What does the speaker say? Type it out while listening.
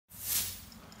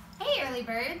early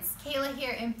birds. Kayla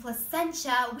here in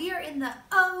Placentia. We are in the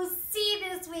OC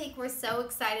this week. We're so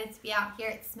excited to be out here.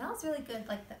 It smells really good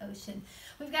like the ocean.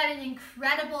 We've got an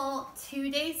incredible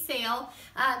 2-day sale,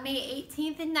 May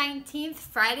 18th and 19th,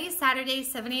 Friday, Saturday,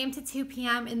 7 a.m. to 2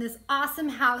 p.m. in this awesome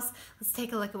house. Let's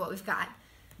take a look at what we've got.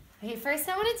 Okay, first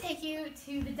I want to take you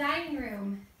to the dining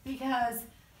room because,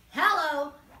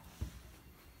 hello,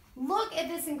 look at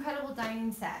this incredible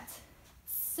dining set.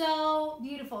 So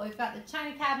beautiful. We've got the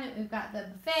china cabinet, we've got the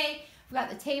buffet, we've got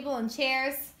the table and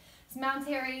chairs. It's Mount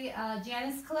Terry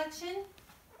Janus collection.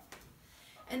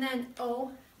 And then,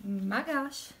 oh my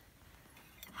gosh,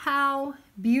 how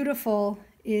beautiful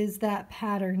is that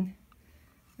pattern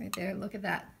right there? Look at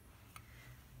that.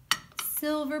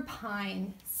 Silver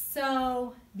pine.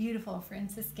 So beautiful,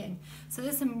 Franciscan. So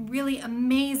there's some really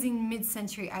amazing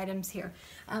mid-century items here.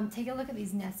 Take a look at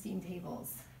these nesting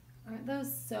tables. Aren't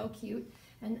those so cute?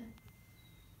 And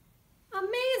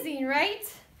amazing,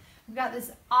 right? We've got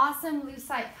this awesome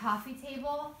lucite coffee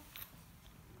table.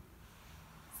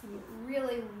 Some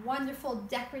really wonderful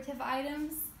decorative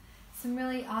items. Some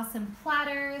really awesome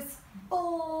platters,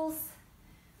 bowls.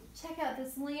 Check out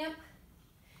this lamp.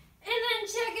 And then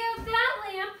check out that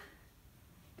lamp.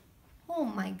 Oh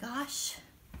my gosh.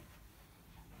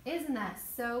 Isn't that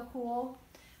so cool?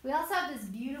 We also have this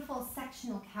beautiful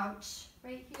sectional couch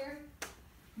right here.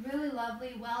 Really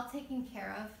lovely, well taken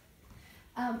care of.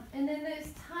 And then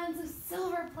there's tons of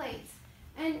silver plates.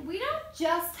 And we don't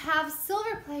just have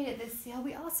silver plate at this sale,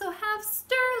 we also have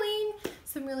sterling.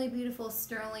 Some really beautiful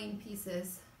sterling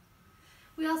pieces.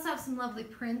 We also have some lovely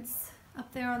prints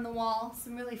up there on the wall,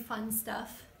 some really fun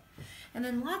stuff. And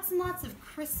then lots and lots of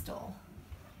crystal.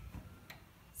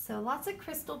 So lots of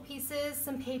crystal pieces,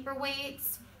 some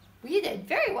paperweights. We did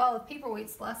very well with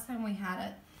paperweights last time we had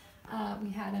it.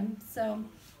 We had them. So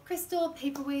crystal,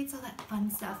 paperweights, all that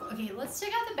fun stuff. Okay, let's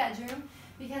check out the bedroom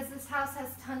because this house has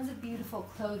tons of beautiful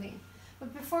clothing.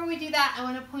 But before we do that, I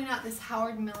want to point out this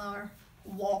Howard Miller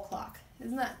wall clock.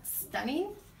 Isn't that stunning?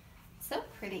 So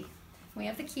pretty. We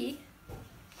have the key.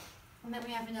 And then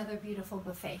we have another beautiful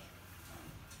buffet.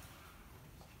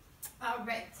 All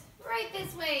right, right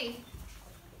this way.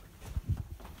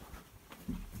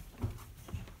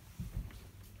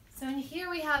 So in here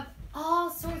we have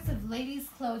all sorts of ladies'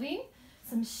 clothing,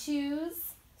 some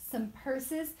shoes, some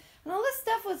purses, and all this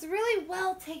stuff was really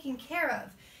well taken care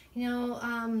of. You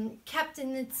know, kept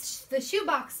in the shoe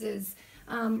boxes,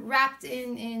 wrapped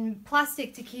in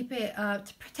plastic to keep it,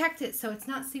 to protect it so it's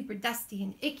not super dusty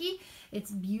and icky. It's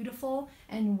beautiful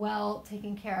and well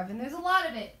taken care of. And there's a lot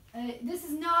of it. This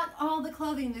is not all the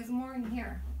clothing, there's more in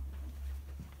here.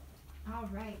 All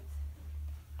right.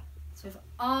 So we have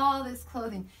all this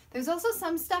clothing. There's also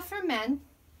some stuff for men,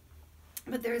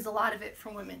 but there's a lot of it for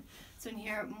women. So in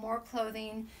here, more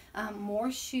clothing,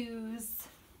 more shoes,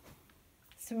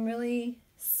 some really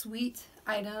sweet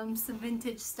items, some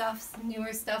vintage stuff, some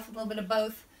newer stuff, a little bit of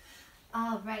both.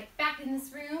 All right, back in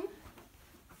this room.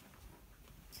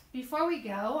 Before we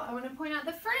go, I want to point out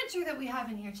the furniture that we have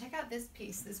in here. Check out this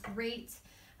piece, this great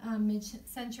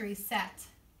mid-century set.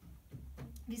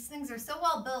 These things are so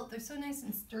well built, they're so nice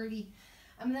and sturdy.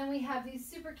 And then we have these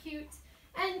super cute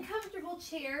and comfortable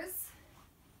chairs,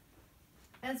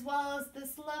 as well as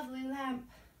this lovely lamp.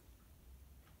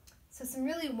 So some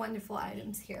really wonderful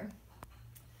items here.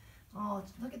 Oh,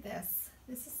 look at this.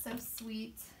 This is so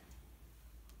sweet.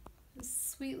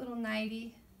 This sweet little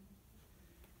nightie.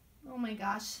 Oh my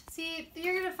gosh. See,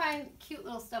 you're going to find cute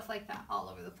little stuff like that all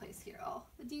over the place here. Oh,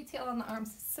 the detail on the arms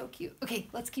is so cute. Okay,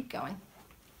 let's keep going.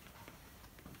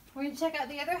 We're going to check out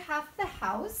the other half of the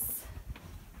house.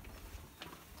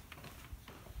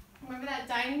 Remember that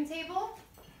dining table?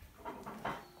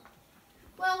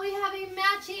 Well, we have a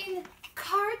matching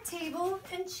card table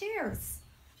and chairs.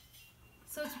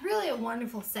 So it's really a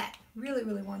wonderful set. Really,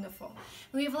 really wonderful.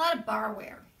 And we have a lot of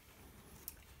barware.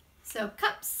 So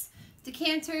cups,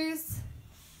 decanters,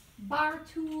 bar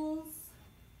tools,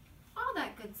 all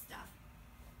that good stuff.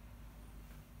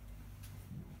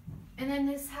 And in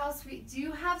this house we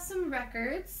do have some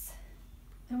records,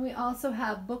 and we also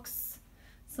have books,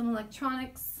 some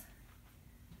electronics,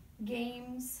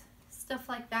 games, stuff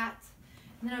like that.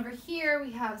 And then over here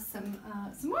we have some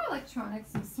more electronics,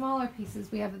 some smaller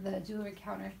pieces. We have the jewelry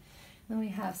counter. Then we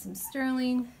have some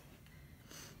sterling,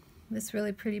 this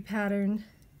really pretty pattern.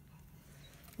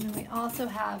 And then we also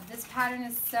have, this pattern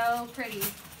is so pretty.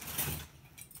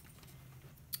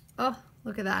 Oh,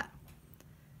 look at that.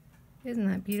 Isn't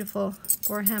that beautiful?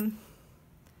 Gorham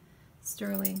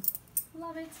sterling.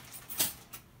 Love it.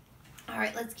 All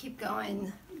right, let's keep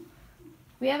going.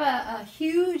 We have a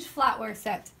huge flatware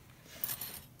set.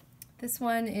 This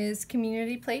one is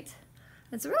community plate.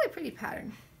 It's a really pretty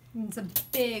pattern. And it's a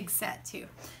big set too.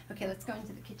 Okay, let's go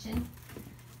into the kitchen.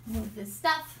 Move this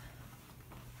stuff.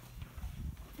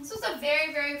 This was a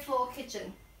very, very full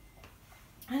kitchen.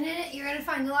 And in it, you're going to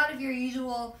find a lot of your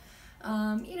usual,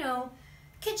 you know,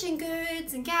 kitchen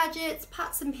goods and gadgets,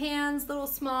 pots and pans, little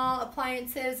small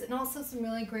appliances, and also some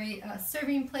really great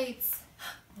serving plates.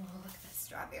 Oh, look at this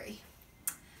strawberry.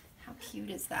 How cute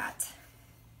is that?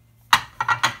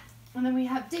 And then we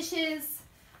have dishes,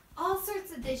 all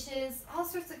sorts of dishes, all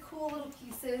sorts of cool little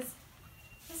pieces.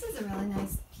 This is a really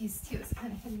nice piece too. It's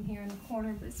kind of hidden here in the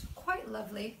corner, but it's quite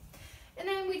lovely. And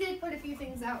then we did put a few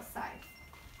things outside.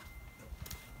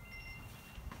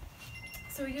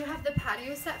 So we do have the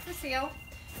patio set for sale,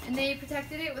 and they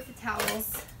protected it with the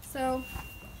towels. So,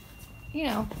 you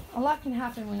know, a lot can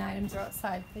happen when items are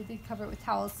outside. They did cover it with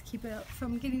towels to keep it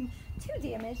from getting too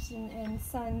damaged and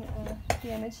sun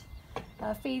damage,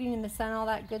 fading in the sun, all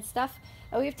that good stuff.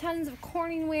 We have tons of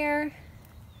Corningware.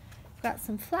 We've got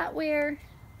some flatware,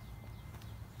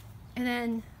 and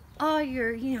then all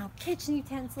your, you know, kitchen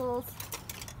utensils.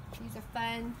 These are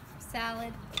fun.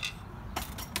 Salad,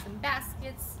 some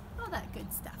baskets, all that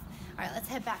good stuff. All right, let's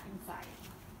head back inside,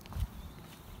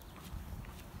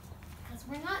 because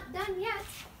we're not done yet.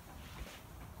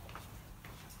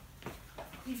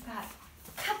 We've got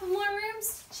a couple more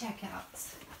rooms to check out.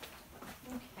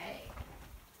 Okay.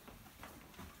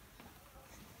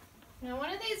 Now,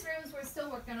 one of these rooms we're still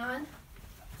working on,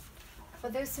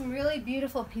 but there's some really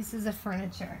beautiful pieces of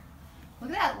furniture.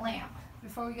 Look at that lamp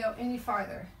before we go any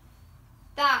farther.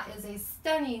 That is a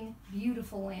stunning,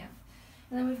 beautiful lamp.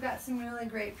 And then we've got some really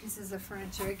great pieces of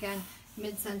furniture. Again,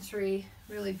 mid-century,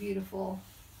 really beautiful,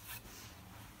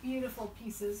 beautiful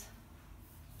pieces.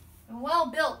 And well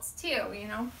built too, you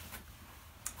know.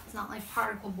 It's not like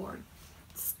particle board.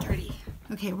 It's sturdy.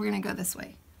 Okay, we're gonna go this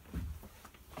way.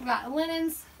 We've got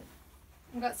linens.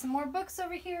 We've got some more books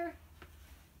over here.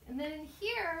 And then in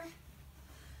here,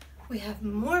 we have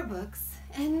more books,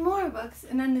 and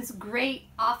then this great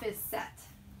office set.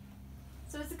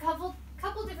 So it's a couple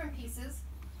different pieces,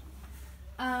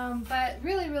 but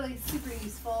really, really super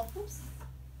useful. Oops.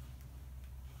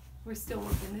 We're still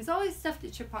working. There's always stuff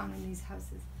to trip on in these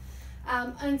houses.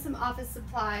 And some office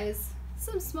supplies,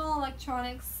 some small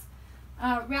electronics,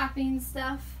 wrapping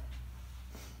stuff,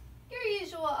 your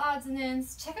usual odds and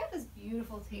ends. Check out this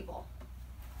beautiful table.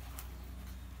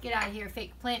 Get out of here,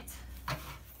 fake plant.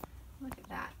 Look at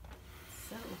that.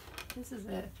 So, this is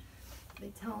they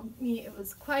tell me it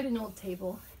was quite an old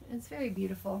table. It's very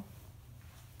beautiful.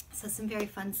 So, some very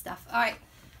fun stuff. All right,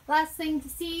 last thing to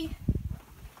see.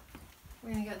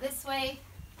 We're gonna go this way.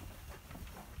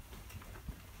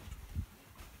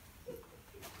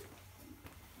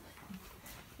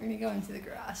 We're gonna go into the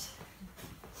garage.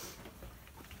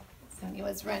 Sonia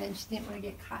was running, she didn't want to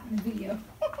get caught in the video.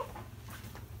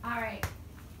 All right.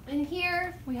 In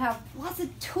here, we have lots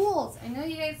of tools. I know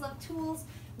you guys love tools.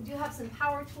 We do have some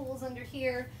power tools under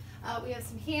here. We have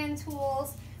some hand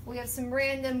tools. We have some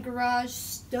random garage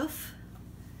stuff.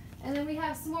 And then we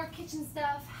have some more kitchen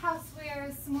stuff,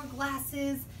 housewares, some more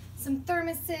glasses, some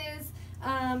thermoses,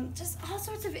 just all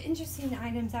sorts of interesting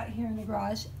items out here in the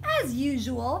garage, as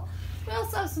usual. We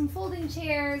also have some folding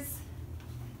chairs.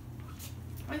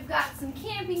 We've got some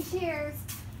camping chairs,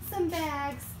 some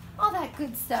bags, all that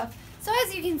good stuff. So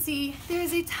as you can see,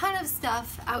 there's a ton of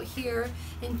stuff out here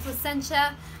in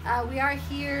Placentia. We are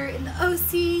here in the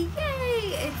OC.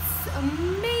 Yay! It's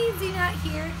amazing out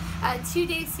here.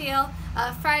 2-day sale,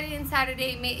 Friday and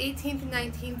Saturday, May 18th and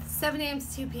 19th, 7 a.m.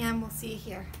 to 2 p.m. We'll see you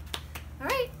here. All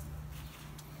right.